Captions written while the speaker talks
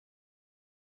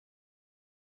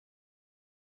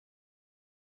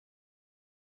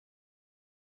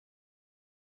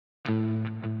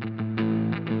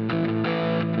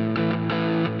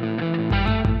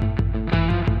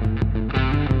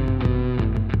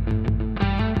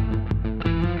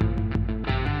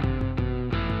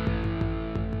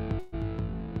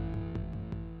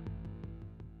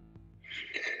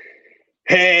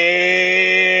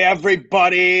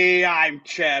everybody. I'm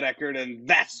Chad Eckert, and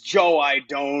that's Joe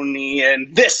Idoni,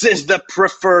 and this is the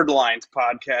Preferred Lines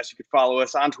podcast. You can follow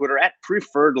us on Twitter at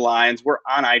Preferred Lines. We're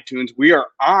on iTunes. We are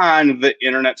on the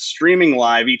internet, streaming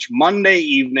live each Monday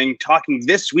evening, talking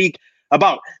this week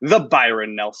about the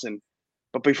Byron Nelson.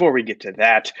 But before we get to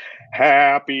that,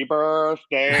 happy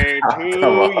birthday to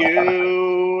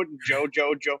you,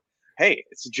 Joe. Hey,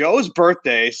 it's Joe's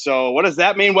birthday, so what does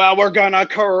that mean? Well, we're gonna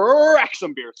crack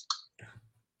some beers.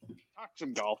 Talk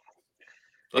some golf.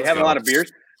 You having a lot of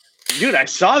beers? Dude, I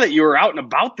saw that you were out and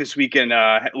about this weekend,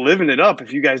 living it up.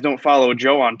 If you guys don't follow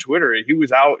Joe on Twitter, he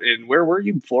was out in, where were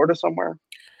you? Florida somewhere?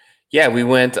 Yeah, we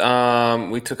went,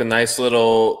 we took a nice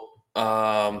little,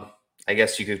 I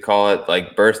guess you could call it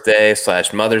like birthday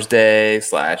 / Mother's Day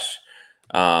 /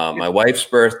 my wife's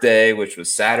birthday, which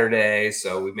was Saturday.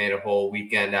 So we made a whole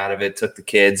weekend out of it, took the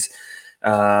kids to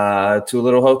a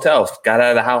little hotel, got out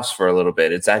of the house for a little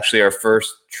bit. It's actually our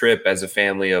first trip as a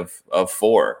family of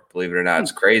 4, believe it or not.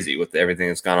 It's crazy with everything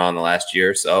that's gone on the last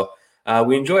year. So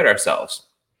we enjoyed ourselves.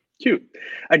 Cute.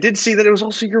 I did see that it was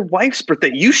also your wife's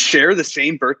birthday. You share the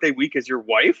same birthday week as your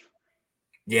wife?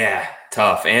 Yeah,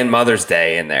 tough. And Mother's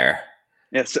Day in there.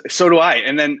 Yes, so do I.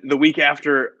 And then the week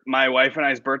after my wife and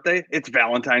I's birthday, it's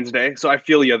Valentine's Day. So I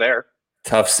feel you there.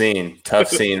 Tough scene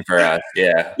for us.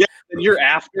 Yeah. Yeah. And you're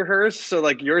after hers. So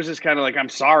like yours is kind of like, I'm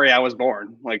sorry I was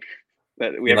born. Like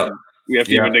that we have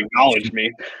to even acknowledge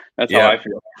me. That's how I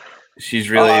feel. She's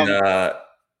really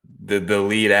the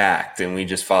lead act, and we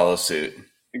just follow suit.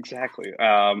 Exactly.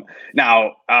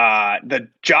 Now, the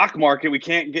jock market, we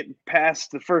can't get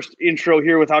past the first intro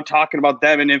here without talking about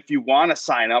them. And if you want to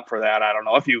sign up for that, I don't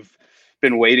know if you've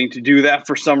been waiting to do that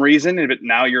for some reason, but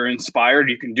now you're inspired,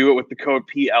 you can do it with the code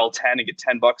PL10 and get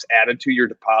 $10 added to your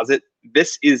deposit.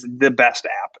 This is the best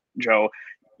app, Joe.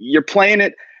 You're playing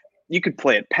it. You could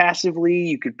play it passively.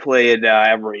 You could play it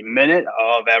every minute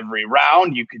of every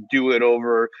round. You could do it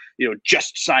over,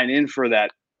 just sign in for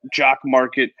that Jock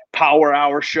Market Power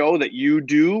Hour show that you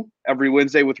do every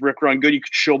Wednesday with Rick Run Good. You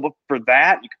could show up for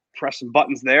that. You could press some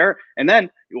buttons there, and then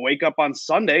you wake up on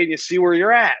Sunday and you see where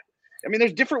you're at. I mean,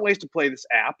 there's different ways to play this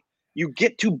app. You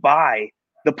get to buy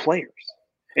the players,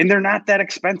 and they're not that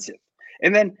expensive.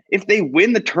 And then if they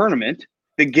win the tournament,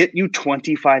 they get you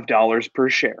 $25 per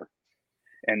share.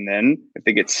 And then if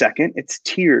they get second, it's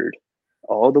tiered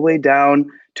all the way down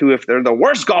to if they're the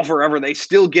worst golfer ever, they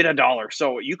still get $1.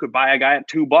 So you could buy a guy at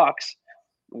 $2.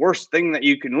 The worst thing that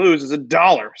you can lose is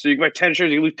 $1. So you can buy 10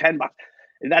 shares, you lose $10.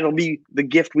 And that'll be the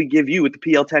gift we give you with the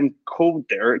PL10 code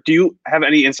there. Do you have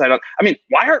any insight on,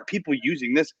 why aren't people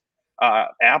using this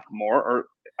app more, or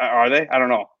are they? I don't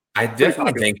know. I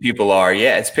definitely think people are.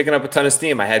 Yeah, it's picking up a ton of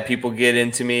steam. I had people get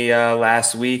into me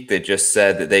last week that just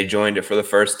said that they joined it for the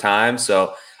first time.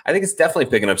 So I think it's definitely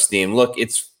picking up steam. Look,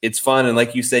 it's fun. And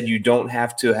like you said, you don't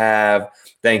have to have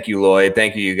 – thank you, Lloyd.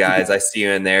 Thank you, you guys. I see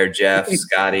you in there. Jeff,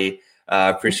 Scotty,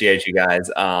 appreciate you guys.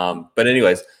 But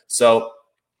anyways, so,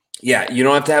 yeah, you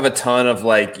don't have to have a ton of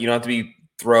you don't have to be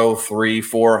throw $300,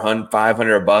 $400,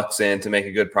 $500 in to make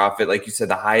a good profit. Like you said,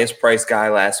 the highest price guy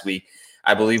last week,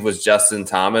 I believe, was Justin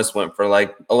Thomas, went for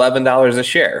 $11 a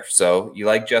share. So you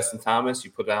like Justin Thomas,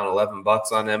 you put down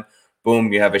 $11 on him.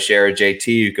 Boom, you have a share of JT.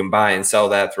 You can buy and sell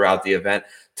that throughout the event.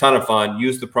 Ton of fun.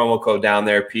 Use the promo code down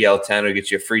there, PL10. It'll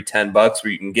get you a free $10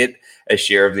 where you can get a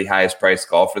share of the highest price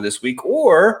golfer this week.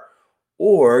 Or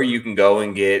you can go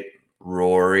and get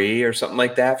Rory or something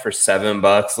like that for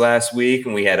 $7 last week.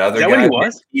 And we had other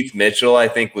guys. Keith Mitchell, I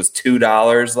think, was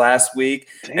 $2 last week.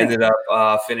 Damn. Ended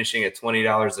up finishing at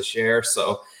 $20 a share.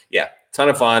 So, yeah, ton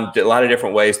of fun. A lot of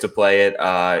different ways to play it.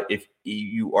 If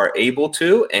you are able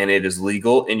to, and it is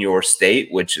legal in your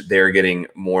state, which they're getting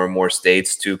more and more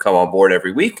states to come on board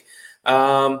every week,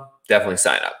 definitely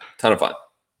sign up. Ton of fun.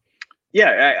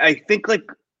 Yeah, I think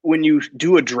when you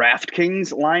do a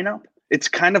DraftKings lineup, it's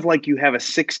kind of like you have a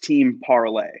 6-team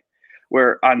parlay,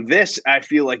 where on this, I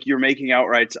feel like you're making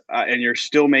outrights and you're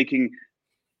still making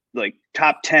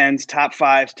top 10s, top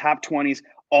 5s, top 20s,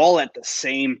 all at the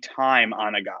same time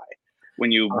on a guy.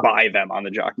 When you buy them on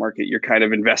the jock market, you're kind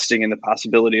of investing in the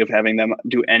possibility of having them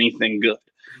do anything good.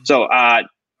 So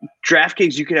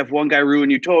DraftKings, you could have one guy ruin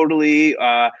you totally.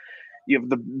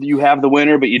 You have the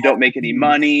winner, but you don't make any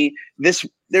money. There's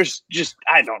just,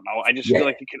 I don't know. I just feel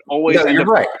like you can always end up.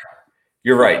 Right.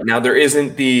 You're right. Now, there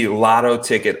isn't the lotto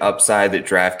ticket upside that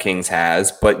DraftKings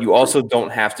has, but you also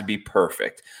don't have to be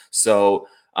perfect. So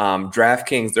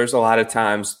DraftKings, there's a lot of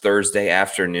times Thursday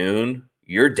afternoon,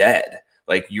 you're dead.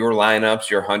 Like your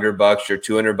lineups, your $100, your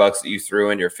 $200 that you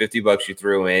threw in, your $50 you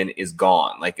threw in is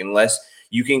gone. Unless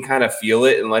you can kind of feel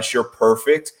it, unless you're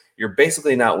perfect, you're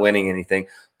basically not winning anything.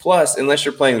 Plus, unless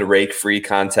you're playing the rake-free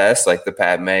contest like the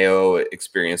Pat Mayo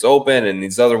Experience Open and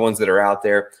these other ones that are out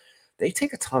there, they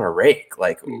take a ton of rake.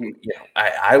 Like,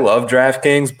 I love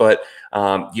DraftKings, but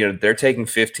they're taking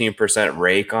 15%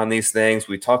 rake on these things.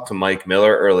 We talked to Mike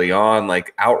Miller early on,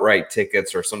 like outright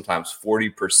tickets are sometimes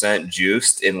 40%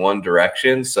 juiced in one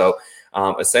direction. So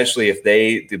essentially, if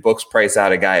the books price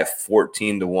out a guy at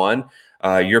 14-1,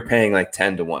 you're paying like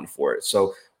 10-1 for it.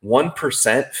 So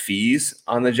 1% fees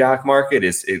on the jock market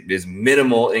is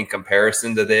minimal in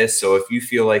comparison to this. So if you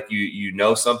feel like you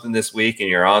know something this week and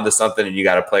you're onto something and you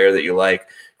got a player that you like,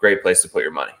 great place to put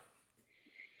your money.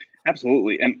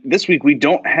 Absolutely. And this week we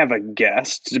don't have a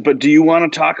guest, but do you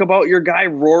want to talk about your guy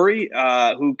Rory,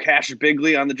 who cashed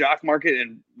bigly on the jock market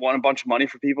and won a bunch of money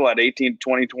for people at 18,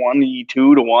 20,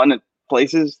 22-1 at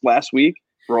places last week?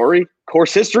 Rory,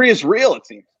 course history is real, it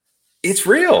seems. It's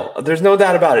real. There's no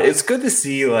doubt about it. It's good to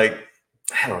see, like,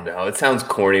 I don't know. It sounds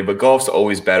corny, but golf's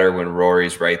always better when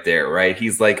Rory's right there, right?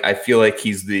 He's like, I feel like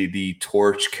he's the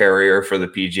torch carrier for the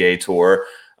PGA Tour.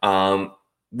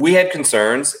 We had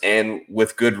concerns, and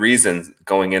with good reasons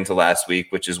going into last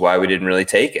week, which is why we didn't really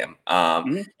take him.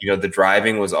 The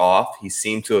driving was off. He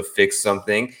seemed to have fixed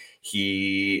something.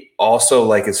 He also,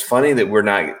 like, it's funny that we're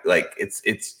not, like,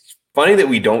 it's funny that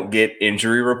we don't get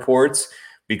injury reports,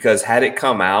 because had it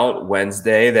come out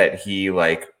Wednesday that he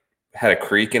like had a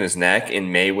creak in his neck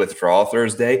and may withdraw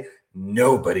Thursday,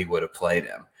 nobody would have played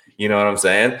him. You know what I'm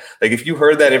saying? Like, if you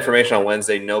heard that information on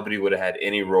Wednesday, nobody would have had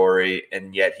any Rory,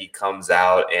 and yet he comes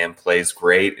out and plays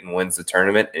great and wins the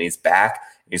tournament, and he's back.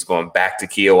 He's going back to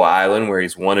Kiowa Island, where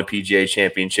he's won a PGA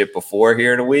championship before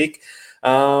here in a week.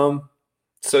 So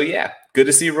yeah, good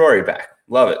to see Rory back.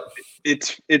 Love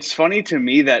it. It's funny to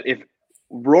me that if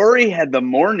Rory had the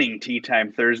morning tee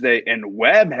time Thursday and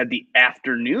Webb had the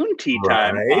afternoon tee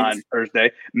time on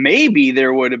Thursday, maybe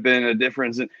there would have been a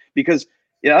difference because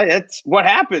it's what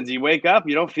happens. You wake up,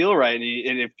 you don't feel right.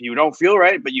 And if you don't feel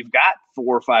right, but you've got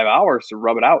 4 or 5 hours to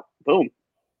rub it out, boom,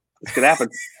 this could happen.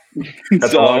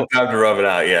 That's a long time to rub it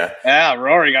out. Yeah,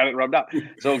 Rory got it rubbed out.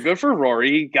 So good for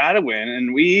Rory. He got to win.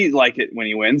 And we like it when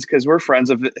he wins because we're friends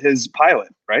of his pilot,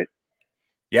 right?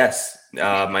 Yes.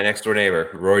 My next door neighbor,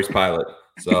 Rory's pilot.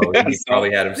 So he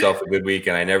probably had himself a good week,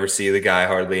 and I never see the guy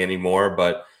hardly anymore.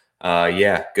 But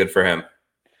yeah, good for him.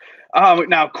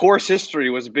 Now, course history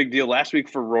was a big deal last week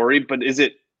for Rory, but is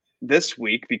it this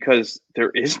week? Because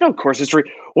there is no course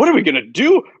history. What are we going to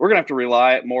do? We're going to have to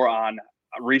rely more on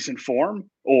recent form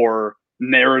or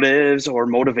narratives or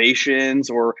motivations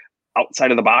or outside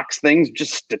of the box things,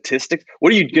 just statistics.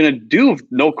 What are you going to do with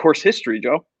no course history,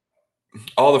 Joe?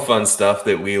 All the fun stuff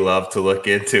that we love to look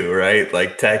into, right?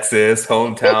 Like Texas,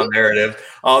 hometown narrative,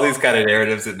 all these kind of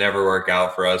narratives that never work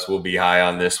out for us will be high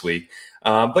on this week.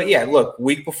 But yeah, look,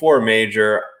 week before a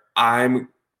major, I'm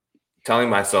telling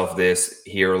myself this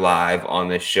here live on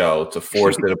this show to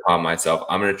force it upon myself.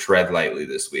 I'm going to tread lightly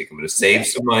this week. I'm going to save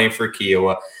some money for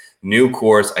Kiowa. New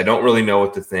course. I don't really know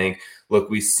what to think. Look,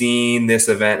 we've seen this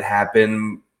event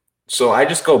happen. So I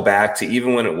just go back to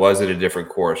even when it was at a different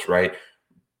course, right?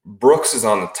 Brooks is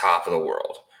on the top of the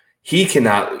world. He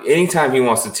cannot, anytime he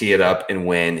wants to tee it up and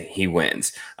win, he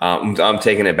wins. I'm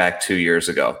taking it back 2 years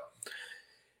ago.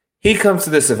 He comes to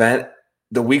this event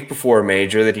the week before a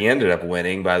major that he ended up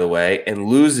winning, by the way, and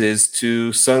loses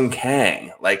to Sung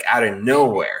Kang, like out of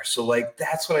nowhere. So, like,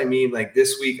 that's what I mean. Like,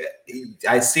 this week,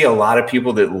 I see a lot of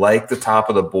people that like the top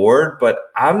of the board,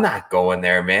 but I'm not going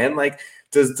there, man. Like,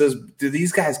 do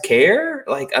these guys care,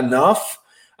 like, enough?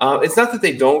 It's not that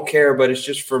they don't care, but it's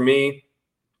just, for me,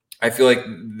 I feel like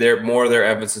more of their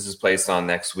emphasis is placed on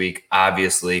next week,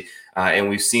 obviously. And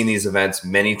we've seen these events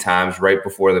many times right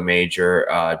before the major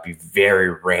be very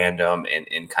random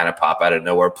and kind of pop out of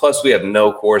nowhere. Plus, we have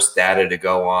no course data to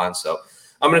go on. So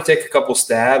I'm going to take a couple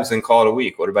stabs and call it a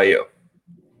week. What about you?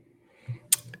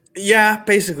 Yeah,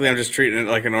 basically, I'm just treating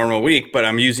it like a normal week, but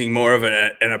I'm using more of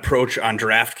an approach on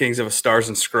DraftKings of a stars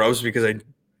and scrubs because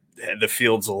the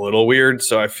field's a little weird.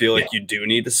 So I feel like you do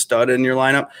need a stud in your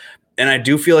lineup. And I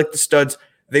do feel like the studs,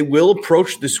 they will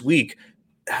approach this week,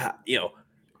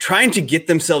 trying to get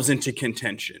themselves into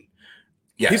contention.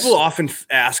 Yes. People often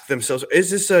ask themselves,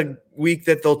 is this a week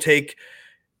that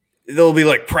they'll be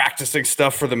like practicing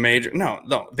stuff for the major?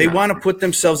 No. They want to put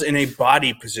themselves in a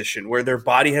body position where their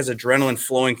body has adrenaline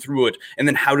flowing through it. And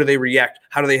then how do they react?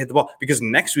 How do they hit the ball? Because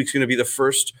next week's going to be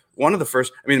one of the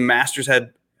first. I mean, the Masters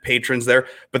had patrons there,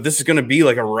 but this is going to be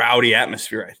like a rowdy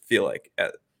atmosphere, I feel like,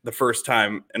 at the first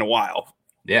time in a while.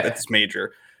 Yeah. That's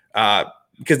major.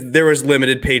 because there was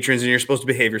limited patrons and you're supposed to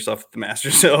behave yourself at the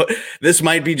Masters. So this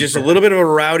might be just a little bit of a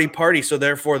rowdy party. So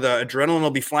therefore the adrenaline will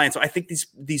be flying. So I think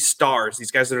these stars, these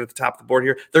guys that are at the top of the board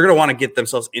here, they're going to want to get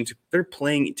themselves they're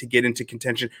playing to get into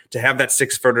contention, to have that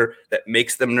 6-footer that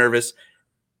makes them nervous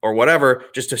or whatever,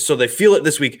 so they feel it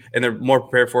this week and they're more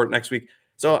prepared for it next week.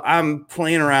 So I'm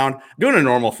playing around, doing a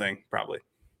normal thing probably.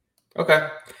 Okay.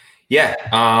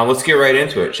 Yeah. Let's get right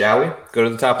into it, shall we? Go to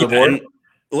the top of the board.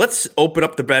 Let's open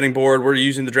up the betting board. We're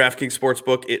using the DraftKings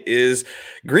Sportsbook. It is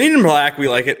green and black. We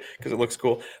like it because it looks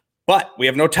cool. But we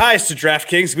have no ties to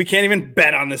DraftKings. We can't even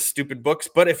bet on this stupid books.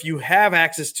 But if you have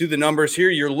access to the numbers here,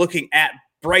 you're looking at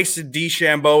Bryson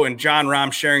DeChambeau and Jon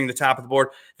Rahm sharing the top of the board.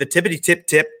 The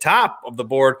tippity-tip top of the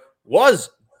board was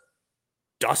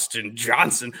Dustin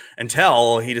Johnson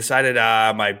until he decided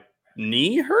my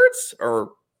knee hurts.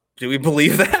 Or do we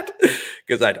believe that?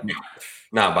 Because I don't know.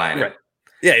 Not buying it.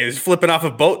 Yeah, he was flipping off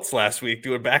of boats last week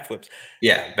doing backflips.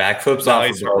 Yeah, backflips off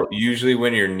of boat. Usually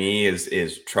when your knee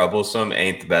is troublesome,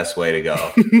 ain't the best way to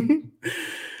go.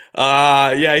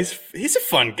 Yeah, he's a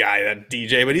fun guy, that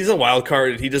DJ, but he's a wild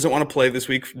card. He doesn't want to play this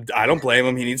week. I don't blame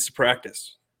him. He needs to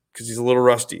practice because he's a little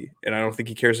rusty, and I don't think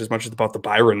he cares as much about the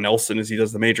Byron Nelson as he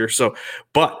does the major. So,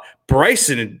 but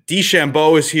Bryson and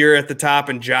DeChambeau is here at the top,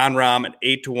 and Jon Rahm at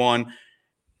 8-1.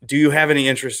 Do you have any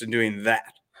interest in doing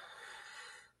that?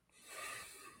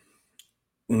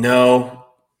 No,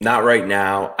 not right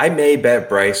now. I may bet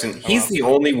Bryson. He's the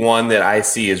only one that I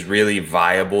see is really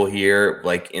viable here,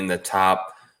 like in the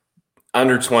top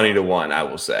under 20-1, I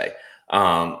will say.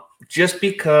 Just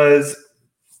because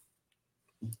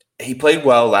he played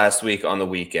well last week on the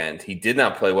weekend. He did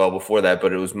not play well before that,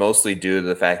 but it was mostly due to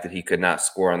the fact that he could not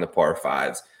score on the par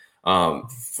fives.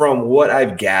 From what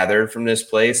I've gathered from this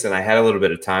place, and I had a little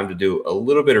bit of time to do a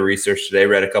little bit of research today,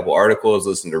 read a couple articles,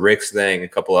 listened to Rick's thing, a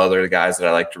couple other guys that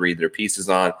I like to read their pieces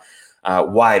on,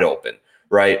 wide open,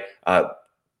 right?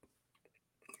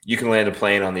 You can land a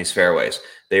plane on these fairways.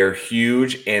 They are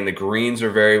huge, and the greens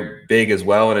are very big as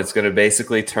well, and it's going to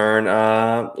basically turn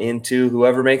into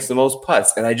whoever makes the most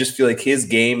putts. And I just feel like his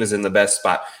game is in the best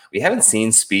spot. We haven't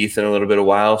seen Spieth in a little bit of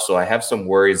while, so I have some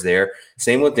worries there.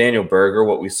 Same with Daniel Berger.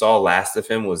 What we saw last of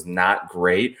him was not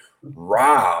great.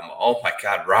 Rahm, oh my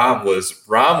God, Rahm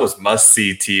was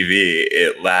must-see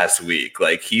TV last week.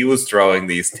 Like, he was throwing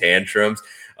these tantrums.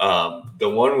 The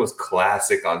one was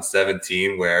classic on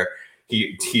 17 where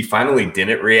he finally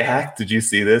didn't react. Did you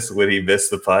see this when he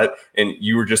missed the putt? And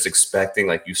you were just expecting,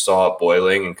 like, you saw it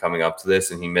boiling and coming up to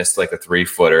this, and he missed like a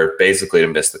 3-footer, basically to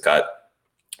miss the cut.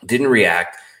 Didn't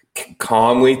react.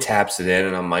 Calmly taps it in,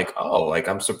 and I'm like, oh, like,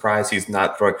 I'm surprised he's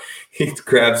not throwing. He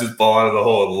grabs his ball out of the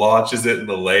hole and launches it in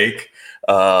the lake.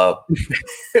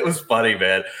 It was funny,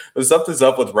 man. But something's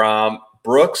up with Rahm.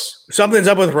 Brooks. Something's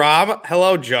up with Rahm.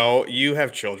 Hello, Joe. You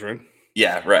have children.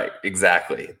 Yeah, right.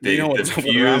 Exactly.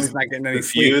 The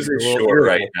fuse is short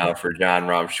right now for Jon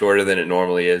Rahm, shorter than it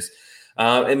normally is.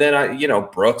 And then,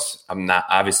 Brooks, I'm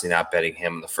obviously not betting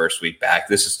him the first week back.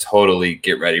 This is totally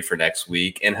get ready for next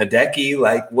week. And Hideki,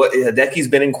 Hideki's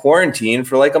been in quarantine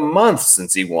for like a month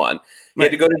since he won. He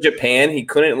had to go to Japan. He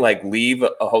couldn't leave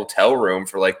a hotel room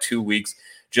for 2 weeks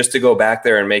just to go back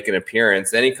there and make an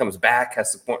appearance. Then he comes back,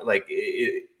 has to point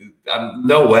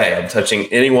no way I'm touching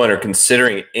anyone or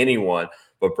considering anyone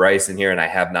but Bryson here, and I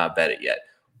have not bet it yet.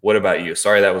 What about you?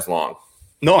 Sorry that was long.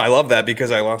 No, I love that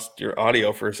because I lost your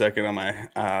audio for a second on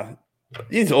my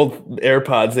these old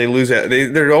AirPods. They lose it.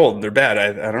 They're old. They're bad.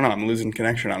 I don't know. I'm losing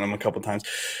connection on them a couple times.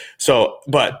 So,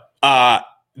 but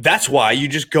that's why you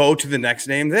just go to the next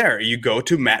name there. You go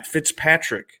to Matt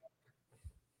Fitzpatrick.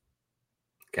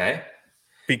 Okay.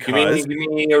 Because give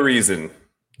me a reason.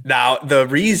 Now, the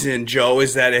reason, Joe,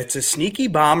 is that it's a sneaky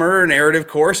bomber narrative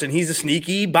course, and he's a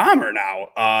sneaky bomber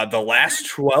now. The last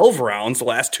 12 rounds, the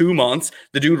last 2 months,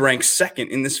 the dude ranks second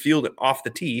in this field off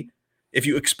the tee. If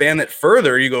you expand that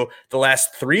further, you go the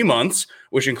last 3 months,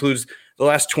 which includes the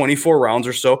last 24 rounds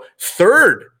or so,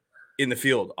 third in the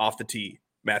field off the tee,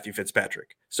 Matthew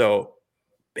Fitzpatrick. So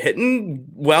hitting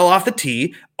well off the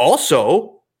tee,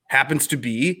 also happens to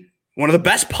be one of the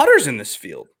best putters in this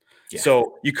field. Yeah.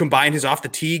 So you combine his off the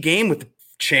tee game with the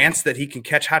chance that he can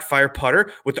catch hot fire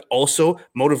putter with also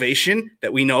motivation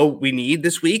that we know we need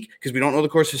this week because we don't know the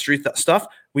course history stuff.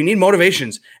 We need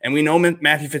motivations, and we know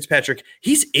Matthew Fitzpatrick,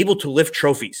 he's able to lift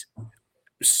trophies.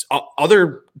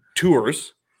 Other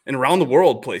tours and around the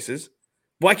world places,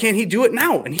 why can't he do it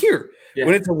now and here? Yeah.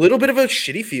 When it's a little bit of a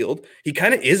shitty field, he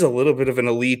kind of is a little bit of an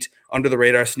elite under the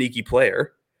radar sneaky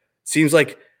player. Seems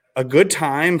like a good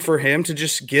time for him to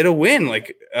just get a win.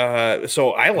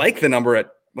 So I like the number at,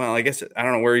 well, I guess I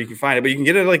don't know where you can find it, but you can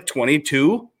get it at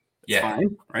 22. Yeah.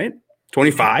 Fine, right?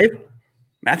 25.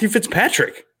 Matthew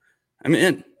Fitzpatrick. I'm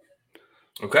in.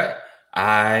 Okay.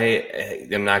 I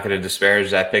am not going to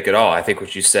disparage that pick at all. I think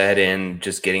what you said in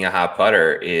just getting a hot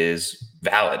putter is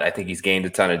valid. I think he's gained a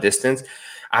ton of distance.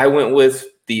 I went with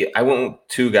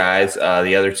two guys,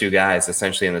 the other two guys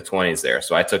essentially in the 20s there.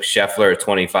 So I took Scheffler at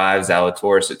 25,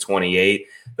 Zalatoris at 28.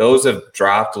 Those have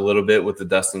dropped a little bit with the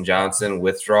Dustin Johnson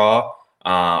withdrawal.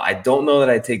 I don't know that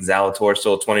I'd take Zalatoris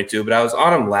still at 22, but I was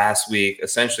on him last week,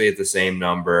 essentially at the same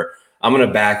number. I'm going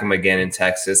to back him again in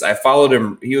Texas. I followed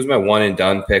him. He was my one and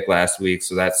done pick last week,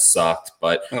 so that sucked.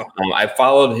 But I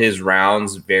followed his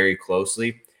rounds very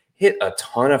closely. Hit a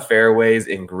ton of fairways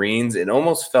and greens. It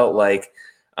almost felt like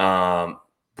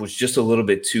was just a little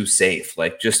bit too safe.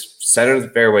 Like just center of the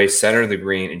fairway, center of the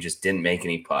green, and just didn't make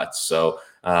any putts. So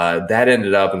that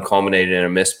ended up and culminated in a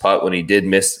missed putt when he did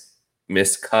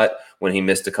miss cut. When he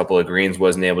missed a couple of greens,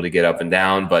 wasn't able to get up and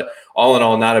down. But all in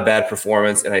all, not a bad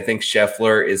performance. And I think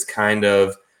Scheffler is kind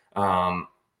of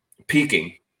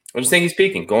peaking. I just think he's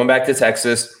peaking. Going back to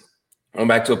Texas, going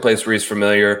back to a place where he's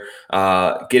familiar,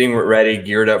 getting ready,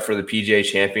 geared up for the PGA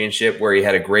Championship, where he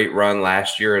had a great run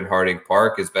last year in Harding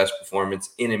Park, his best performance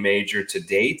in a major to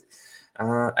date.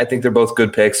 I think they're both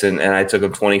good picks, and I took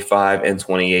them 25 and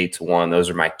 28 to 1. Those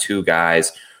are my two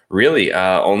guys. Really,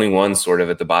 only one sort of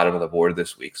at the bottom of the board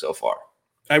this week so far.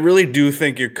 I really do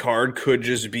think your card could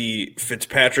just be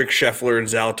Fitzpatrick, Scheffler, and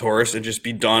Zalatoris and just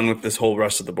be done with this whole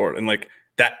rest of the board. And like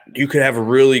that, you could have a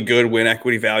really good win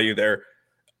equity value there.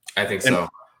 I think so.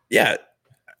 Yeah.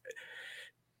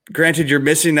 Granted, you're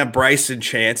missing that Bryson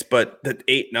chance, but that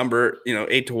 8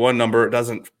 to 1 number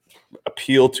doesn't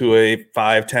appeal to a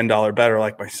 $5-10 better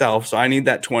like myself. So I need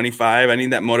that 25. I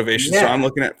need that motivation. Yeah. So I'm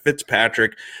looking at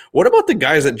Fitzpatrick. What about the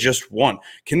guys that just won?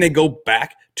 Can they go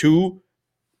back to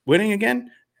winning again?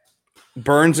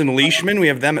 Burns and Leishman, we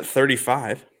have them at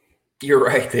 35. You're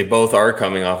right. They both are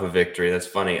coming off a victory. That's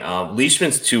funny.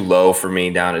 Leishman's too low for me,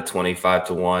 down at 25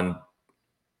 to 1.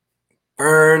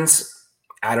 Burns,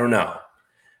 I don't know.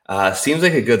 Seems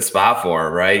like a good spot for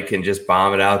him, right? Can just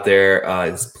bomb it out there.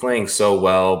 He's playing so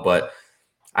well, but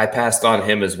I passed on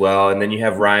him as well. And then you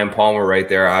have Ryan Palmer right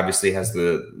there. Obviously has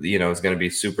is going to be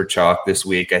super chalk this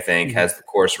week, I think, has the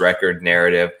course record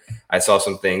narrative. I saw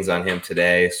some things on him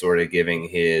today, sort of giving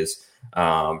his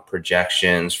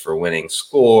projections for winning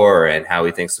score and how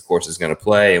he thinks the course is going to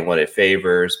play and what it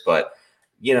favors. But,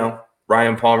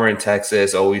 Ryan Palmer in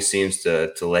Texas always seems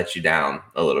to let you down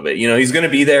a little bit. He's going to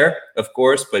be there, of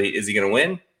course, but is he going to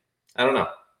win? I don't know.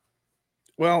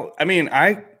 Well, I mean,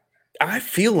 I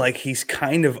feel like he's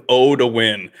kind of owed a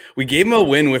win. We gave him a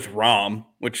win with Rahm,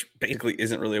 which basically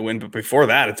isn't really a win, but before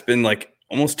that, it's been like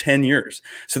almost 10 years.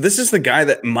 So this is the guy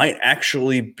that might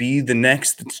actually be the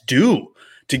next that's due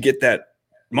to get that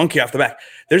monkey off the back.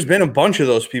 There's been a bunch of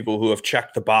those people who have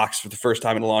checked the box for the first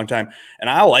time in a long time, and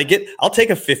I like it. I'll take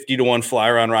a 50 to 1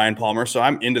 flyer on Ryan Palmer, so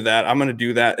I'm into that. I'm going to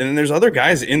do that. And then there's other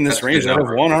guys in this range that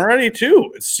have won already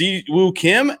too. Siwoo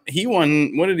Kim, he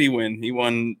won. What did he win? He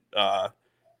won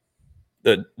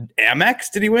the Amex.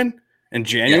 Did he win in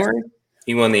January? Yes.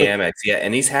 He won the Amex, yeah,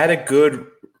 and he's had a good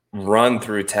run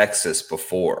through Texas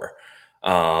before.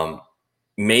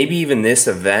 Maybe even this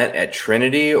event at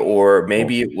Trinity, or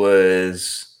maybe it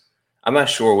was, I'm not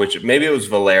sure which, maybe it was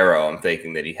Valero. I'm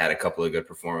thinking that he had a couple of good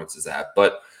performances at,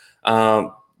 but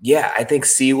I think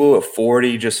Siwoo at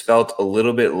 40 just felt a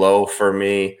little bit low for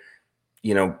me.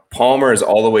 Palmer is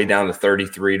all the way down to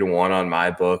 33 to 1 on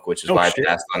my book, which is why I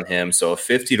passed on him. So a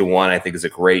 50 to 1, I think, is a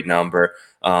great number.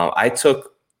 I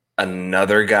took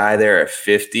another guy there at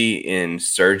 50 in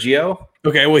Sergio.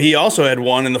 Okay, well, he also had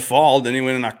one in the fall. Didn't he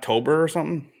win in October or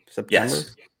something? September?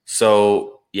 Yes.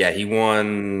 So, yeah, he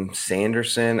won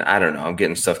Sanderson. I don't know. I'm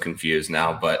getting stuff confused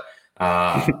now. But,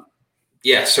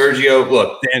 Sergio,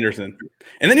 look. Sanderson.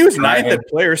 And then he was ninth at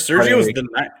player. Sergio was the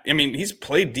ninth. I mean, he's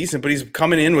played decent, but he's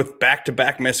coming in with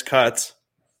back-to-back missed cuts.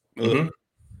 Mm-hmm.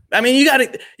 I mean, you got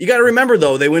to remember,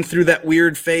 though, they went through that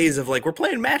weird phase of like, we're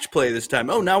playing match play this time.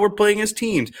 Oh, now we're playing as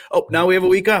teams. Oh, now we have a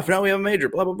week off. Now we have a major,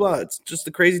 blah, blah, blah. It's just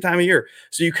the crazy time of year.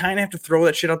 So you kind of have to throw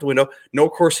that shit out the window. No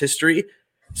course history.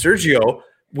 Sergio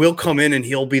will come in and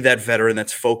he'll be that veteran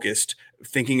that's focused,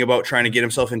 thinking about trying to get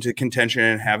himself into contention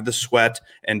and have the sweat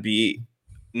and be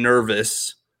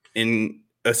nervous in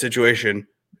a situation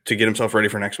to get himself ready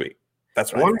for next week.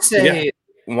 That's what I want to say.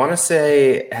 Want to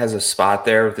say has a spot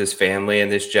there with his family in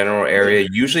this general area.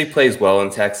 Usually plays well in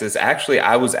Texas. Actually,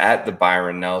 I was at the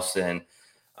Byron Nelson.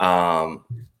 Now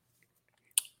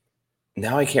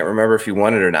I can't remember if he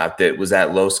won it or not. That was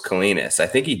at Los Colinas. I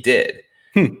think he did.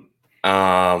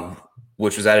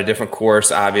 Which was at a different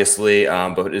course, obviously,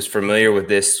 but is familiar with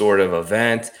this sort of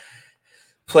event.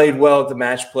 played well at the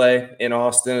match play in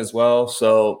Austin as well.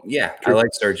 So, yeah, I like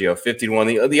Sergio,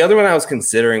 50-1. The other one I was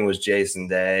considering was Jason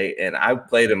Day, and I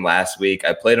played him last week.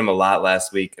 I played him a lot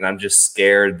last week, and I'm just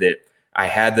scared that I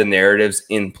had the narratives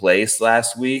in place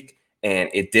last week, and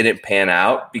it didn't pan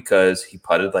out because he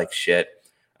putted like shit,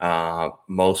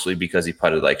 mostly because he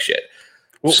putted like shit.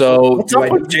 Well, so what's up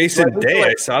with Jason Day?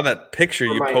 I saw that picture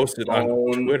you posted on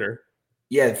Twitter.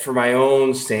 Yeah, for my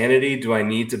own sanity, do I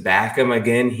need to back him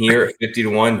again here at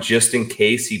 50-1 just in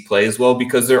case he plays well?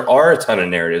 Because there are a ton of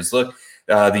narratives. Look,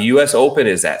 the U.S. Open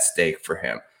is at stake for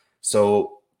him.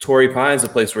 So Torrey Pines, a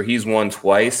place where he's won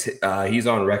twice. He's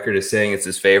on record as saying it's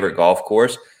his favorite golf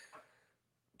course.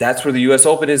 That's where the U.S.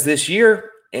 Open is this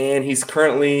year, and he's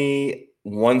currently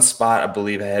one spot, I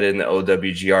believe, ahead in the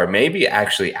OWGR, maybe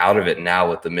actually out of it now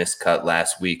with the miscut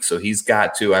last week. So he's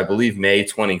got to, I believe, May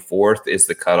 24th is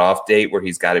the cutoff date where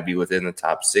he's got to be within the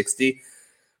top 60,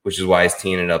 which is why he's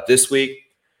teeing it up this week.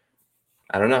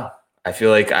 I don't know. I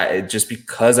feel like just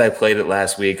because I played it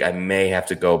last week, I may have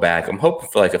to go back. I'm hoping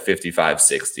for like a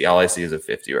 55-60. All I see is a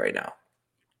 50 right now.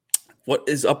 What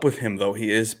is up with him, though? He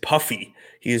is puffy.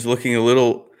 He is looking a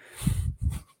little...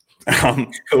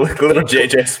 little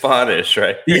JJ Spanish,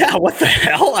 right? Yeah, what the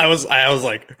hell? I was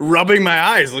like rubbing my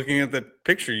eyes looking at the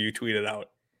picture you tweeted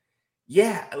out.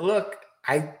 Yeah, look,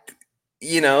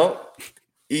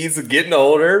 he's getting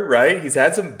older, right? He's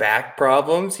had some back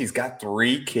problems. He's got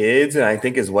 3 kids, and I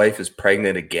think his wife is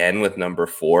pregnant again with number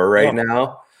 4 right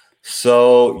now.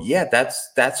 So yeah,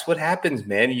 that's what happens,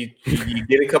 man. You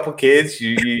get a couple kids,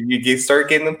 you start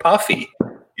getting them puffy.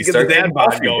 You start getting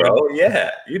puffy, bro. Yeah,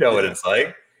 you know what it's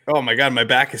like. Oh my God, my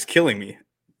back is killing me.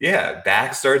 Yeah,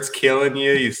 back starts killing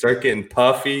you. You start getting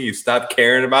puffy. You stop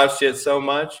caring about shit so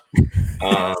much.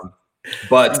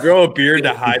 But you grow a beard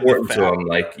to hide the fat. To him.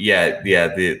 Like,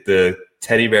 the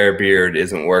teddy bear beard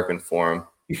isn't working for him.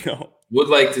 No. Would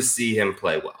like to see him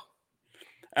play well.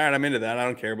 All right, I'm into that. I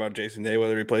don't care about Jason Day,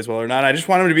 whether he plays well or not. I just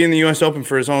want him to be in the U.S. Open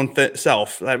for his own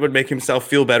self. That would make himself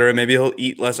feel better, and maybe he'll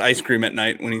eat less ice cream at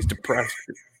night when he's depressed.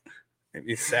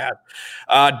 Maybe he's sad.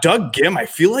 Doug Ghim, I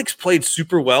feel like, played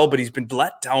super well, but he's been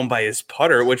let down by his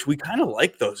putter, which we kind of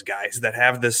like those guys that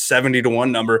have this 70-1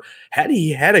 number. Had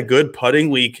he had a good putting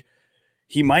week,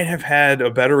 he might have had a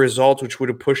better result, which would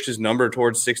have pushed his number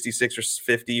towards 66 or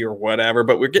 50 or whatever.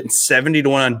 But we're getting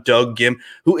 70-1 on Doug Ghim,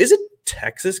 who is a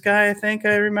Texas guy, I think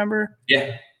I remember.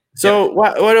 Yeah. So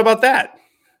what about that?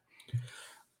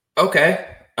 Okay.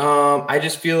 I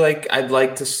just feel like I'd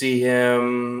like to see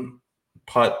him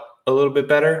putt a little bit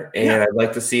better, and I'd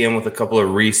like to see him with a couple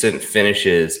of recent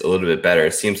finishes a little bit better.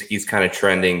 It seems like he's kind of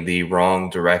trending the wrong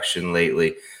direction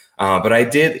lately. But I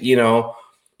did,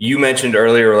 you mentioned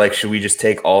earlier, like, should we just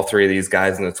take all 3 of these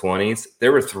guys in the 20s?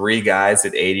 There were 3 guys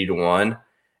at 80-1,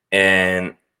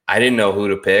 and I didn't know who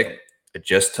to pick. I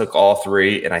just took all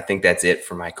 3, and I think that's it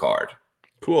for my card.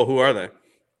 Cool. Who are they?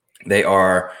 They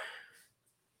are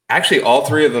actually all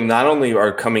 3 of them not only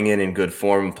are coming in good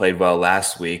form and played well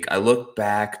last week. I look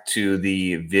back to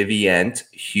the Vivint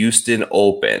Houston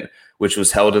Open, which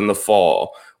was held in the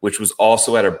fall, which was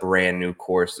also at a brand new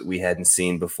course that we hadn't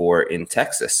seen before in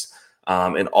Texas.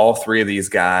 And all 3 of these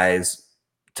guys,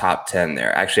 top 10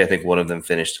 there. Actually, I think one of them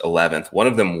finished 11th. One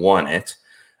of them won it.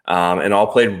 And all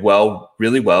played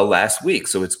really well last week.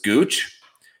 So it's Gooch,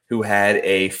 who had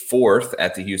a 4th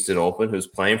at the Houston Open, who's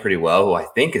playing pretty well, who I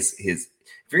think is his –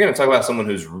 if you're going to talk about someone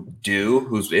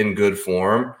who's in good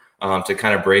form to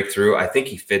kind of break through, I think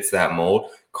he fits that mold.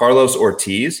 Carlos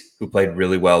Ortiz, who played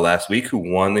really well last week, who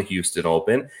won the Houston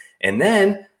Open. And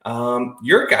then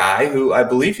your guy, who I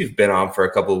believe you've been on for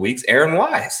a couple of weeks, Aaron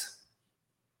Wise,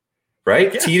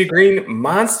 right? Yeah. Tee to green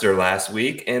monster last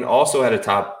week, and also had a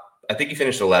top – I think he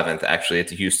finished 11th, actually, at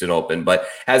the Houston Open, but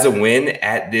has a win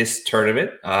at this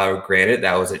tournament. Granted,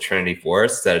 that was at Trinity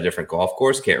Forest. It's at a different golf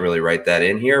course. Can't really write that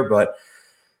in here, but –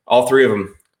 all 3 of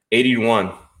them,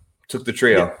 80-1, took the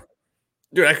trio.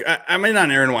 Yeah. Dude, I'm in on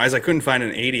Aaron Wise. I couldn't find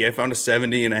an 80. I found a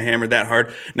 70, and I hammered that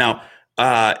hard. Now,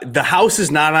 the house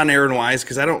is not on Aaron Wise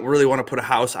because I don't really want to put a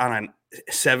house on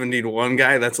a 70-1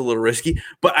 guy. That's a little risky.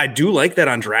 But I do like that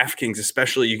on DraftKings,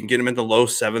 especially. You can get him in the low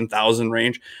 7,000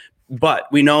 range.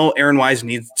 But we know Aaron Wise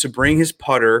needs to bring his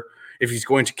putter if he's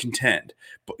going to contend,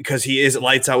 because he is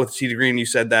lights out with tee to green. You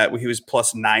said that he was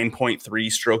plus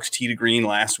 9.3 strokes tee to green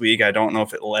last week. I don't know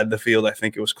if it led the field. I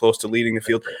think it was close to leading the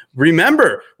field.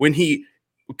 Remember when he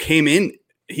came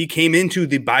into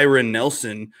the Byron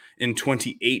Nelson in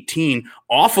 2018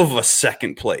 off of a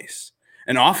second place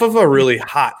and off of a really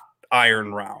hot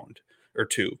iron round or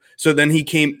 2. So then he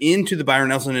came into the Byron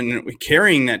Nelson and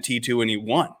carrying that T2 and he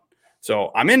won.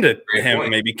 So I'm into him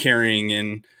maybe carrying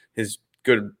in his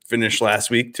good finish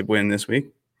last week to win this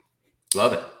week.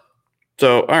 Love it.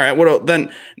 So, all right. What else?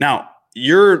 Then now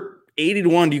you're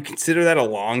 80-1. Do you consider that a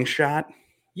long shot?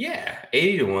 Yeah,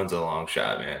 80-1's a long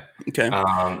shot, man. Okay.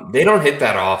 They don't hit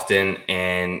that often,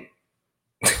 and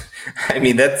I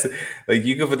mean that's like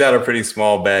you can put down a pretty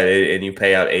small bet and you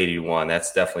pay out 80-1.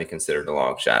 That's definitely considered a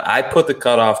long shot. I put the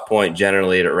cutoff point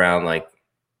generally at around like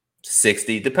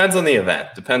 60. Depends on the event.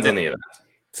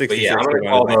 60, But yeah, I'm going to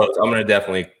call those. I'm going to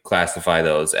definitely classify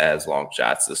those as long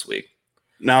shots this week.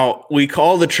 Now, we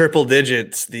call the triple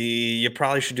digits you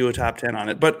probably should do a top 10 on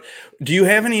it. But do you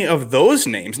have any of those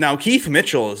names? Now, Keith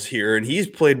Mitchell is here, and he's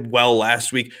played well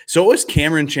last week. So is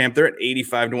Cameron Champ. They're at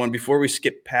 85-1. Before we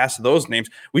skip past those names,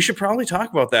 we should probably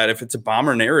talk about that. If it's a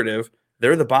Bomber narrative,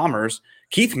 they're the Bombers.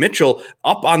 Keith Mitchell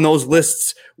up on those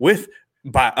lists with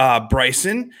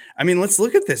Bryson. I mean, let's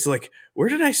look at this. Like, where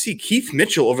did I see Keith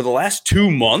Mitchell over the last 2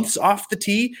 months off the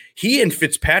tee? He and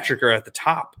Fitzpatrick are at the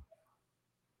top.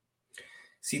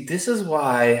 See, this is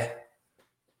why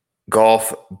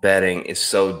golf betting is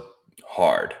so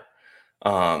hard.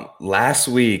 Last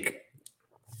week,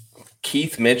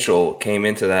 Keith Mitchell came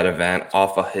into that event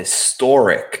off a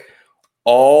historic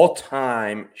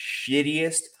all-time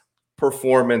shittiest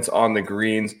performance on the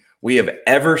greens we have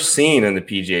ever seen in the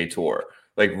PGA Tour.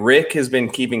 Like, Rick has been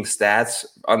keeping stats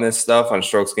on this stuff on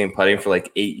strokes gained putting for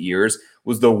like 8 years.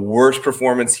 Was the worst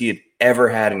performance he had ever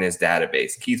had in his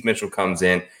database. Keith Mitchell comes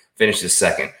in, finishes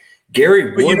second.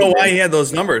 Gary Woodland, you know why he had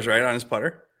those numbers, right, on his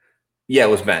putter? Yeah, it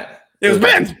was bent. It was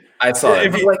bent. I saw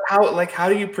it. How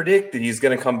do you predict that he's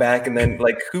going to come back and then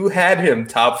who had him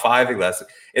top 5 last?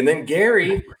 And then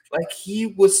Gary,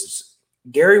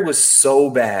 Gary was so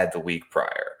bad the week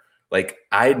prior. Like,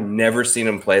 I'd never seen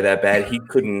him play that bad. He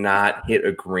could not hit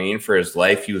a green for his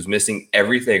life. He was missing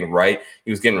everything right.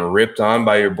 He was getting ripped on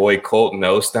by your boy Colt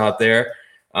Knost out there.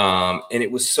 And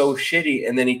it was so shitty.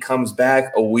 And then he comes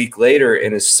back a week later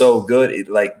and is so good.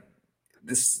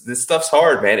 This stuff's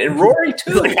hard, man. And Rory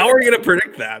too. How are you going to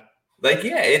predict that?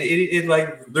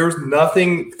 There was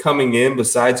nothing coming in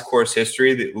besides course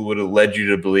history that would have led you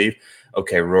to believe,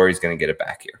 okay, Rory's going to get it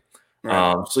back here.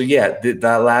 Right.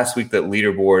 That last week, that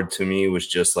leaderboard to me was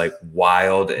just like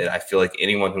wild. And I feel like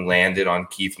anyone who landed on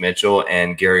Keith Mitchell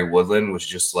and Gary Woodland was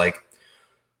just like,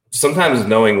 sometimes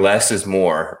knowing less is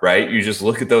more, right? You just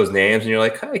look at those names and you're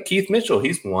like, hey, Keith Mitchell,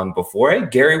 he's won before. Hey,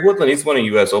 Gary Woodland, he's won a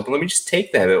U.S. Open. Let me just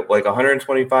take that at like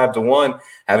 125-1,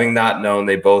 having not known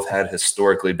they both had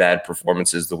historically bad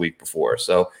performances the week before.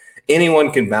 So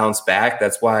anyone can bounce back.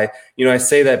 That's why, I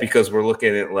say that because we're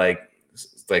looking at like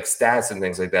stats and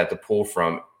things like that to pull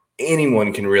from.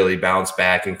 Anyone can really bounce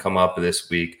back and come up this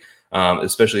week,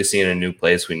 especially seeing a new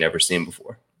place we've never seen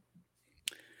before.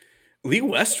 Lee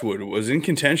Westwood was in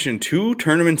contention 2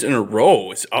 tournaments in a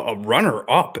row, a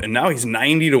runner-up, and now he's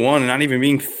 90-1 and not even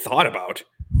being thought about.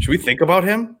 Should we think about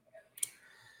him?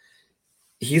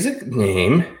 He's a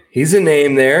name. He's a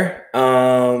name there.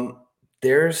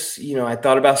 There's, I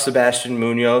thought about Sebastian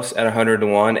Munoz at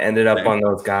 100-1, ended up on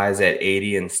those guys at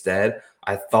 80 instead.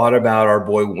 I thought about our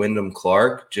boy Wyndham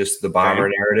Clark, just the Bomber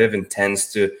narrative, and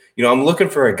tends to, I'm looking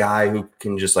for a guy who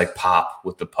can just like pop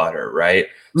with the putter, right?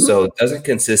 Mm-hmm. So doesn't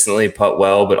consistently putt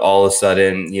well, but all of a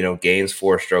sudden, gains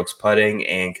 4 strokes putting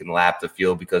and can lap the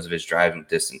field because of his driving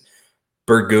distance.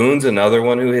 Burgoon's another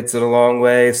one who hits it a long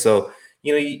way. So,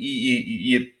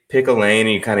 you pick a lane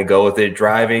and you kind of go with it.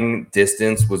 Driving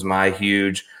distance was my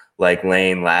huge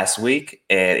lane last week,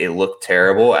 and it looked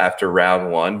terrible after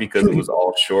round 1 because it was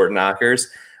all short knockers.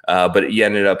 But you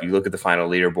look at the final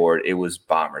leaderboard, it was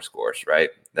Bomber scores,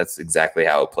 right? That's exactly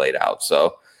how it played out.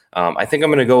 So I think I'm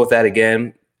going to go with that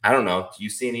again. I don't know. Do you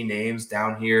see any names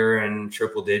down here in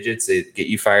triple digits that get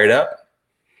you fired up?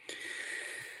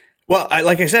 Well,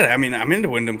 like I said, I'm into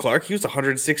Wyndham Clark. He was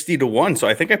 160-1, so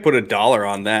I think I put $1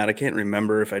 on that. I can't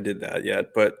remember if I did that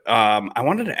yet, but I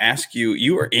wanted to ask you,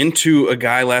 you were into a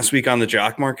guy last week on the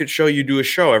Jock Market show. You do a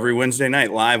show every Wednesday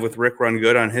night live with Rick Run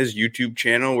Good on his YouTube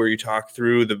channel where you talk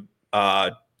through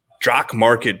the Jock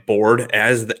Market board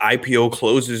as the IPO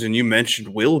closes, and you mentioned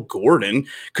Will Gordon.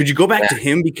 Could you go back to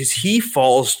him because he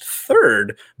falls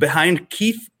 3rd behind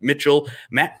Keith Mitchell,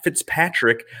 Matt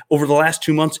Fitzpatrick over the last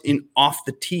 2 months in off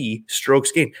the tee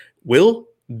strokes gained? Will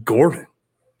Gordon.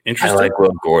 Interesting. I like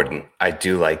Will Gordon. I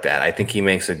do like that. I think he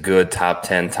makes a good top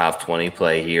 10, top 20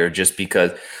 play here just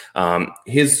because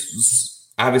his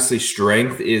obviously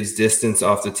strength is distance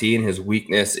off the tee and his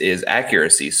weakness is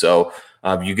accuracy. So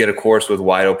you get a course with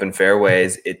wide open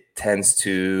fairways, it tends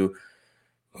to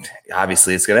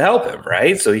obviously it's going to help him,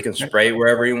 right? So he can spray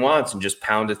wherever he wants and just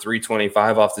pound a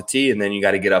 325 off the tee, and then you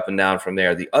got to get up and down from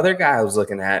there. The other guy I was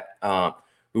looking at,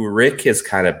 who Rick has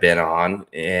kind of been on,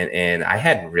 and I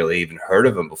hadn't really even heard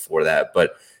of him before that,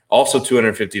 but Also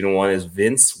 250 to 1 is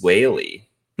Vince Whaley.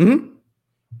 Mm-hmm.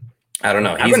 I don't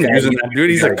know. I've been using that dude.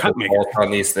 He's a cut maker on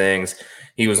these things.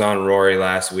 He was on Rory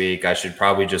last week. I should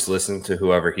probably just listen to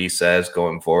whoever he says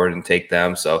going forward and take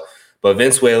them. So, but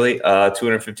Vince Whaley,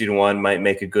 250 to 1 might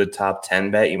make a good top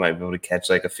 10 bet. You might be able to catch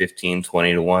like a 15,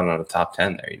 20 to 1 on a top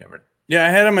 10 there. You never know. Yeah, I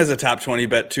had him as a top 20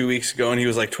 bet 2 weeks ago, and he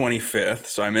was like 25th,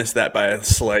 so I missed that by a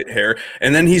slight hair.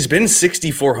 And then he's been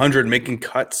 6,400 making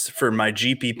cuts for my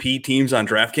GPP teams on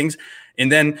DraftKings. And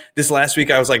then this last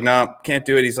week, I was like, no, can't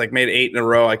do it. He's like made 8 in a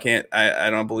row. I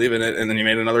don't believe in it. And then he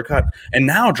made another cut. And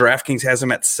now DraftKings has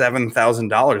him at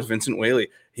 $7,000, Vincent Whaley.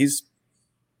 He's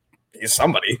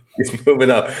somebody. He's moving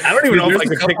up. I don't even know if I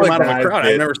could pick him out of a crowd.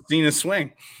 I've never seen his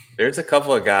swing. There's a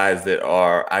couple of guys that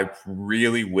I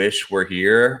really wish were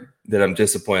here that I'm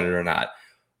disappointed or not.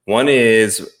 One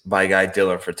is my guy,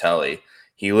 Dylan Fratelli.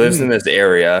 He lives in this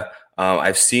area.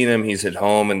 I've seen him. He's at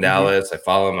home in Dallas. I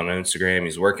follow him on Instagram.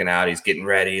 He's working out. He's getting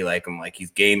ready. Like, I'm like,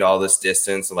 he's gained all this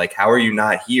distance. I'm like, how are you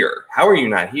not here? How are you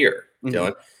not here,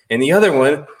 Dylan? And the other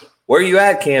one, where are you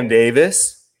at, Cam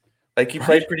Davis? Like, you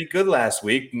played pretty good last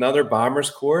week. Another Bombers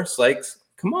course. Like,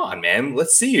 come on, man.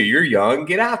 Let's see you. You're young.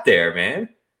 Get out there, man.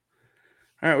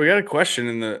 All right, we got a question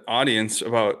in the audience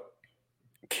about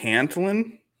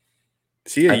Cantlin.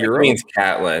 Is he a Euro? It means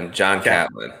Catlin, John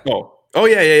Catlin. Oh,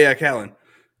 yeah, Catlin.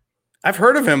 I've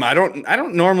heard of him. I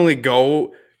don't normally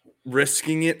go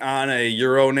risking it on a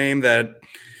Euro name that,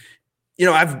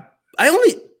 I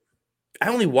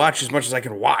only watch as much as I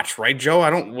can watch, right, Joe?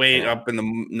 I don't wait up in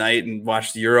the night and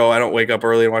watch the Euro. I don't wake up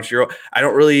early and watch the Euro. I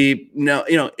don't really know,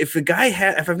 if a guy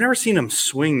if I've never seen him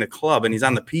swing the club and he's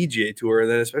on the PGA Tour,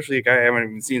 then especially a guy I haven't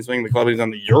even seen swing the club and he's on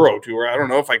the Euro Tour, I don't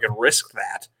know if I could risk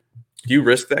that. Do you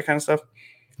risk that kind of stuff?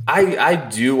 I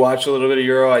do watch a little bit of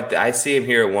Euro. I see him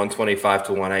here at 125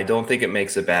 to 1. I don't think it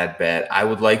makes a bad bet. I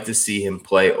would like to see him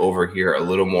play over here a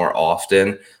little more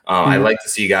often. I like to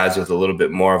see guys with a little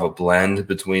bit more of a blend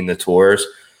between the tours.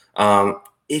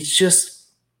 It's just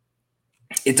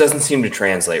it doesn't seem to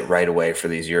translate right away for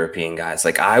these European guys.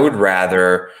 Like, I would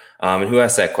rather and who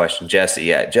asked that question? Jesse.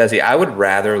 Yeah, Jesse, I would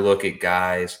rather look at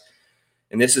guys,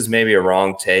 and this is maybe a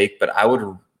wrong take, but I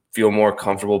would feel more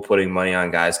comfortable putting money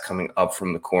on guys coming up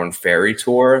from the Korn Ferry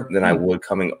Tour than I would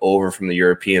coming over from the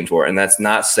European Tour. And that's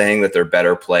not saying that they're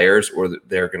better players or that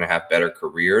they're going to have better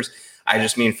careers. I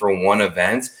just mean for one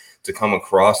event to come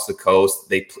across the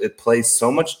coast, it plays so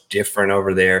much different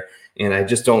over there. And I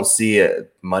just don't see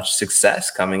much success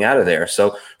coming out of there.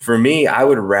 So for me, I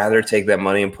would rather take that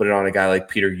money and put it on a guy like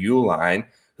Peter Uihlein,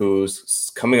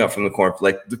 who's coming up from the Korn.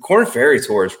 Like, the Korn Ferry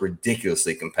Tour is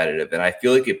ridiculously competitive, and I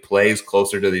feel like it plays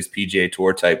closer to these PGA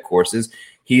Tour type courses.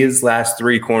 His last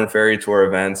 3 Korn Ferry Tour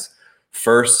events,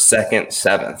 1st, 2nd,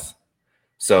 7th.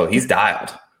 So he's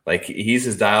dialed. Like, he's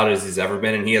as dialed as he's ever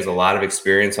been, and he has a lot of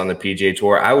experience on the PGA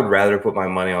Tour. I would rather put my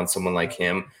money on someone like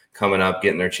him coming up,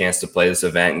 getting their chance to play this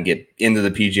event and get into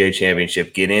the PGA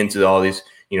Championship, get into all these,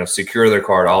 secure their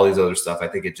card, all these other stuff. I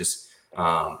think it just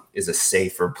is a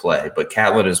safer play, but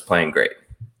Catlin is playing great.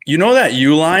 You know that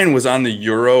Uihlein was on the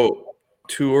Euro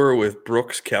Tour with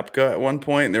Brooks Koepka at one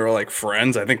point. They were like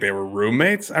friends. I think they were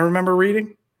roommates. I remember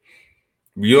reading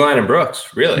Uihlein and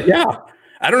Brooks, really? Yeah,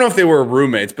 I don't know if they were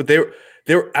roommates, but they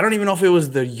were. I don't even know if it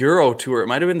was the Euro Tour. It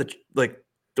might have been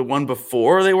the one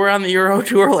before they were on the Euro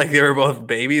Tour. Like, they were both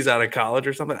babies out of college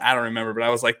or something. I don't remember, but I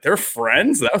was like, they're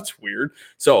friends. That's weird.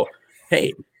 So,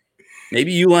 hey.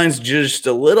 Maybe Uihlein's just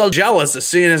a little jealous of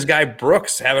seeing his guy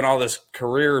Brooks having all this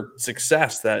career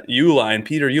success that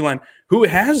Peter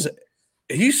Uihlein,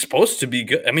 he's supposed to be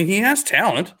good. I mean, he has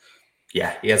talent.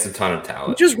 Yeah, he has a ton of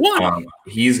talent. He just won.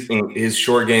 His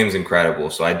short game is incredible,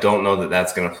 so I don't know that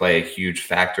that's going to play a huge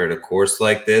factor at a course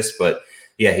like this. But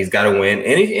yeah, he's got to win,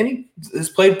 and he has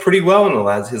played pretty well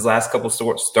in his last couple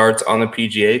starts on the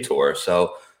PGA Tour.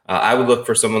 So I would look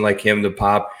for someone like him to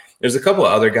pop. There's a couple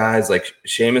of other guys like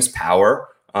Seamus Power.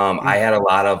 I had a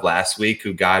lot of last week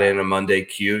who got in a Monday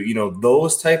queue.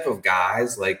 Those type of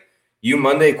guys, like, you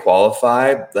Monday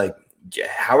qualified. Like,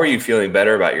 how are you feeling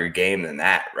better about your game than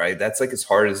that, right? That's like as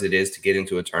hard as it is to get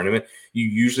into a tournament. You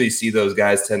usually see those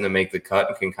guys tend to make the cut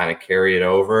and can kind of carry it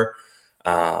over.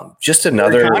 Just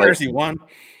another. Connors, he won.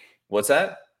 What's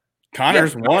that?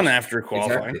 Connors won after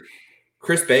qualifying. Exactly.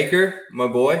 Chris Baker, my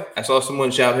boy, I saw someone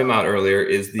shout him out earlier.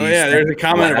 There's a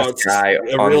comment about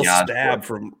a real stab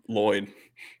from Lloyd.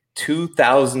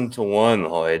 2,000 to 1,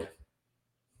 Lloyd.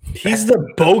 He's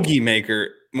the bogey maker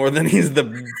more than he's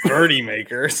the birdie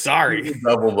maker. Sorry,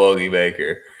 double bogey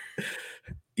maker.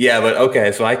 Yeah, but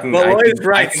okay, so I can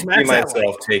see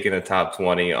myself taking a top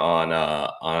 20 on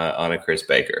a Chris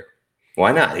Baker.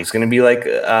 Why not? He's going to be like,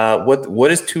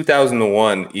 what is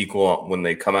 2001 equal when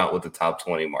they come out with the top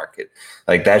 20 market?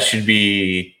 Like that should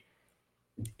be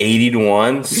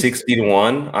 80-1,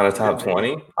 60-1 on a top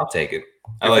 20. I'll take it.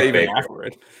 I like Baker. Offer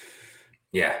it.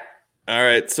 Yeah. All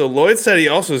right. So Lloyd said he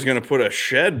also is going to put a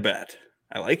shed bet.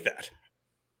 I like that.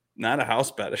 Not a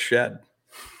house bet, a shed.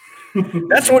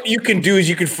 That's what you can do is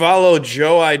you can follow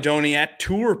Joe Idoni at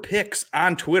Tour Picks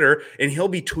on Twitter, and he'll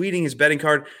be tweeting his betting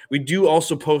card. We do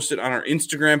also post it on our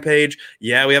Instagram page.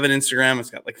 Yeah, we have an Instagram. It's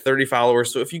got like 30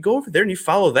 followers. So if you go over there and you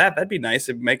follow that, that'd be nice.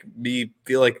 It'd make me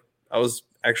feel like I was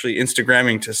actually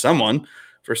Instagramming to someone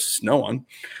versus no one.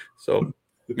 So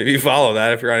maybe you follow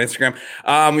that if you're on Instagram.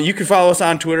 You can follow us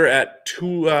on Twitter at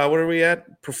what are we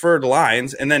at? Preferred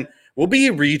Lines. And then we'll be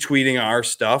retweeting our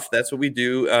stuff. That's what we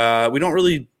do.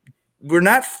 We're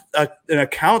not an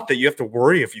account that you have to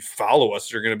worry if you follow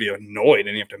us, you're going to be annoyed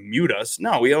and you have to mute us.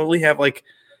 No, we only have like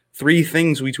 3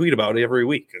 things we tweet about every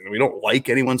week. And we don't like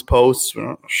anyone's posts. We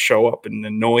don't show up and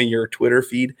annoy your Twitter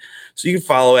feed. So you can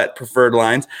follow at Preferred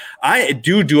Lines. I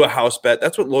do a house bet.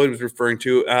 That's what Lloyd was referring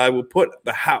to. I will put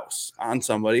the house on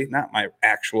somebody, not my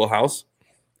actual house.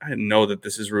 I didn't know that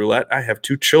this is roulette. I have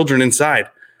 2 children inside.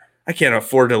 I can't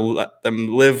afford to let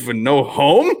them live with no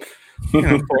home. Can't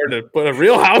afford to put a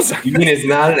real house on. You mean it's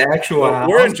not an actual house?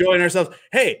 We're enjoying ourselves.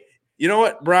 Hey, you know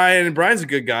what, Brian's a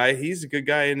good guy. He's a good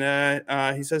guy,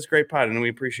 and he says great pod, and we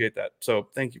appreciate that. So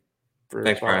thank you for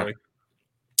following.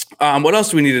 What else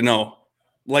do we need to know?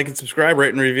 Like and subscribe,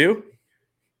 rate and review.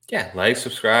 Yeah, like,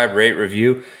 subscribe, rate,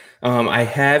 review. I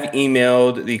have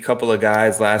emailed the couple of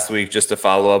guys last week just to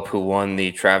follow up who won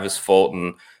the Travis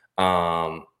Fulton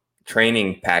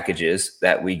training packages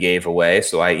that we gave away.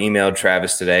 So I emailed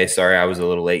Travis today. Sorry, I was a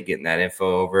little late getting that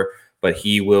info over, but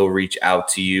he will reach out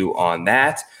to you on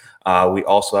that. We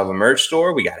also have a merch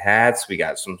store. We got hats. We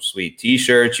got some sweet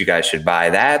t-shirts. You guys should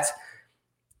buy that.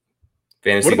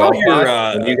 Fantasy what about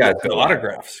your you guys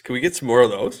autographs? Can we get some more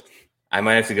of those? I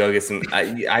might have to go get some.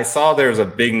 I saw there was a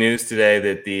big news today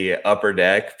that the Upper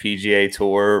Deck PGA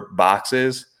Tour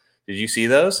boxes. Did you see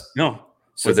those? No.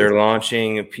 So they're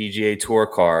launching PGA Tour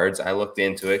cards. I looked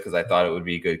into it because I thought it would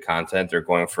be good content. They're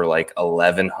going for like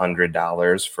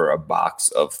 $1,100 for a box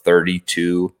of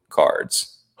 32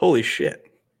 cards. Holy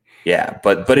shit! Yeah,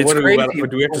 but it's crazy.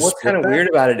 What's kind of weird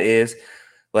about it is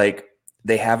like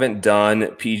they haven't done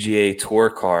PGA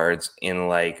Tour cards in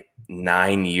like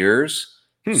 9 years.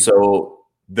 So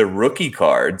the rookie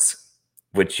cards,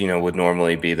 which would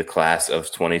normally be the class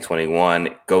of 2021,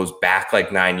 goes back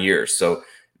like 9 years. So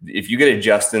if you get a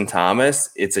Justin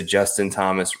Thomas, it's a Justin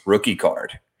Thomas rookie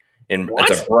card. And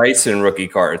it's a Bryson rookie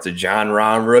card. It's a John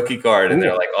Rahm rookie card. And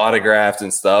they're like autographed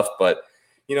and stuff. But,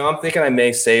 I'm thinking I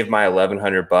may save my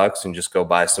 $1,100 and just go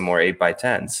buy some more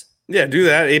 8x10s. Yeah, do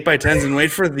that. 8x10s and wait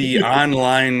for the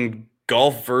online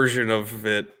golf version of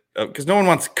it. Because no one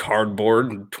wants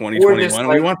cardboard in 2021.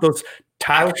 We want those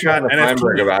top shot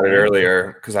NFTs. About it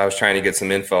earlier because I was trying to get some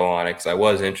info on it because I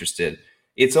was interested.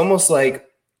 It's almost like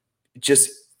just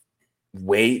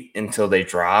wait until they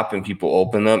drop and people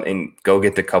open them and go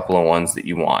get the couple of ones that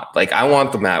you want. Like I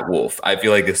want the Matt Wolff. I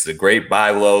feel like this is a great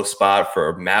buy low spot for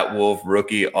a Matt Wolff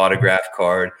rookie autograph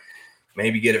card.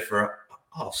 Maybe get it for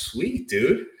sweet,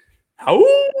 dude.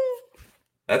 Oh,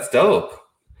 that's dope.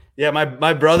 Yeah,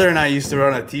 my brother and I used to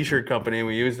run a t-shirt company and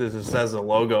we used this as a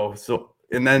logo. So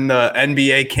and then the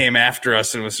NBA came after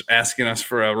us and was asking us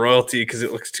for a royalty because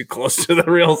it looks too close to the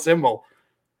real symbol.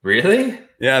 Really?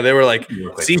 Yeah, they were like,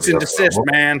 cease and desist,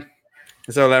 man.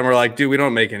 So then we're like, dude, we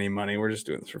don't make any money. We're just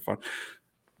doing this for fun.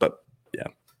 But yeah.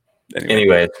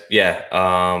 Anyway, yeah.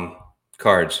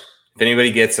 Cards. If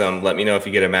anybody gets them, let me know if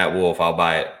you get a Matt Wolff. I'll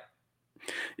buy it.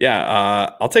 Yeah,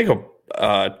 I'll take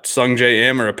a Sung J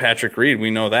M or a Patrick Reed.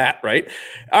 We know that, right?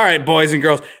 All right, boys and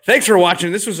girls. Thanks for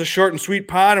watching. This was a short and sweet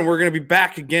pod, and we're going to be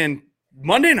back again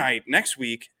Monday night next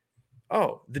week.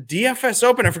 Oh, the DFS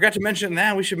Open. I forgot to mention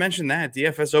that. We should mention that.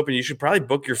 DFS Open. You should probably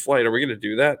book your flight. Are we going to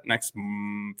do that next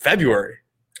February?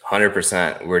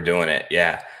 100%. We're doing it.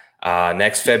 Yeah.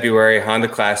 Next February, Honda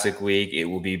Classic Week. It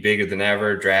will be bigger than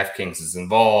ever. DraftKings is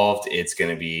involved. It's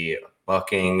going to be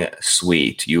fucking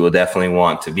sweet. You will definitely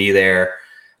want to be there.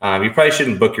 You probably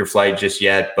shouldn't book your flight just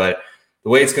yet, but the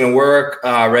way it's going to work,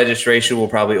 registration will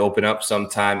probably open up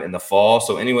sometime in the fall.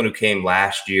 So anyone who came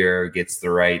last year gets the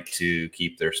right to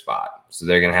keep their spot. So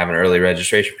they're going to have an early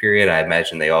registration period. I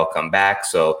imagine they all come back.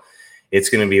 So it's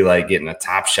going to be like getting a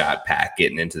Top Shot pack,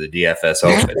 getting into the DFS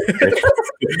Open.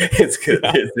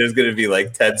 There's going to be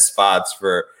like 10 spots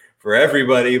for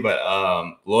everybody. But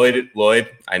Lloyd,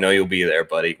 I know you'll be there,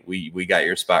 buddy. We got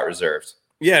your spot reserved.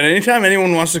 Yeah, and anytime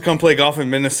anyone wants to come play golf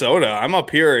in Minnesota, I'm up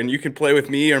here and you can play with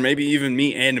me, or maybe even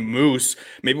me and Moose.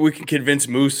 Maybe we can convince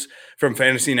Moose from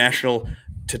Fantasy National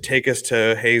to take us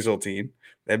to Hazeltine.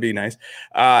 That'd be nice.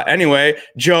 Anyway,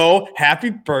 Joe,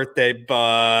 happy birthday,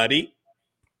 buddy.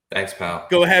 Thanks, pal.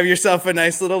 Go have yourself a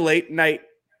nice little late night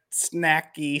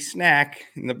snacky snack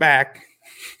in the back.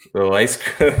 A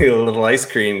little ice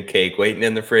cream cake waiting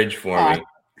in the fridge for me.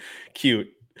 Cute.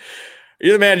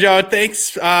 You're the man, Joe.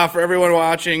 Thanks for everyone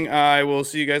watching. I will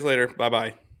see you guys later.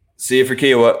 Bye-bye. See you for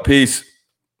Kiowa. Peace.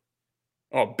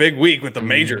 Oh, big week with the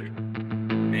major.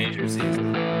 Major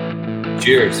season.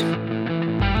 Cheers.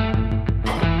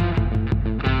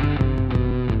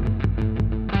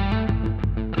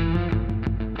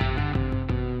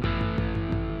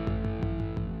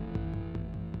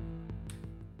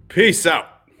 Peace out.